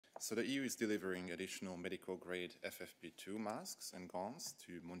So the EU is delivering additional medical-grade FFP2 masks and gowns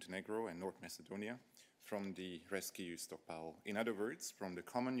to Montenegro and North Macedonia from the rescEU stockpile. In other words, from the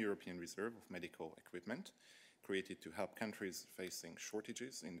common European reserve of medical equipment created to help countries facing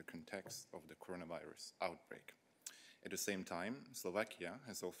shortages in the context of the coronavirus outbreak. At the same time, Slovakia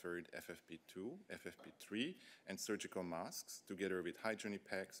has offered FFP2, FFP3 and surgical masks together with hygiene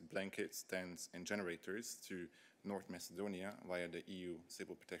packs, blankets, tents and generators to North Macedonia via the EU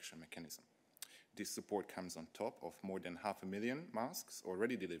Civil Protection Mechanism. This support comes on top of more than 500,000 masks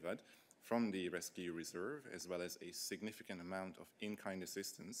already delivered from the rescEU reserve, as well as a significant amount of in-kind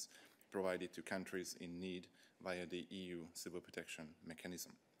assistance provided to countries in need via the EU Civil Protection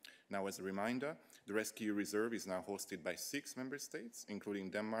Mechanism. Now, as a reminder, the rescEU reserve is now hosted by 6 member states, including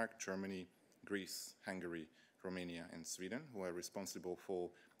Denmark, Germany, Greece, Hungary, Romania and Sweden, who are responsible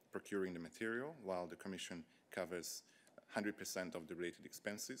for procuring the material, while the Commission covers 100% of the related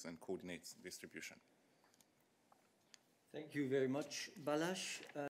expenses and coordinates distribution. Thank you very much, Balázs.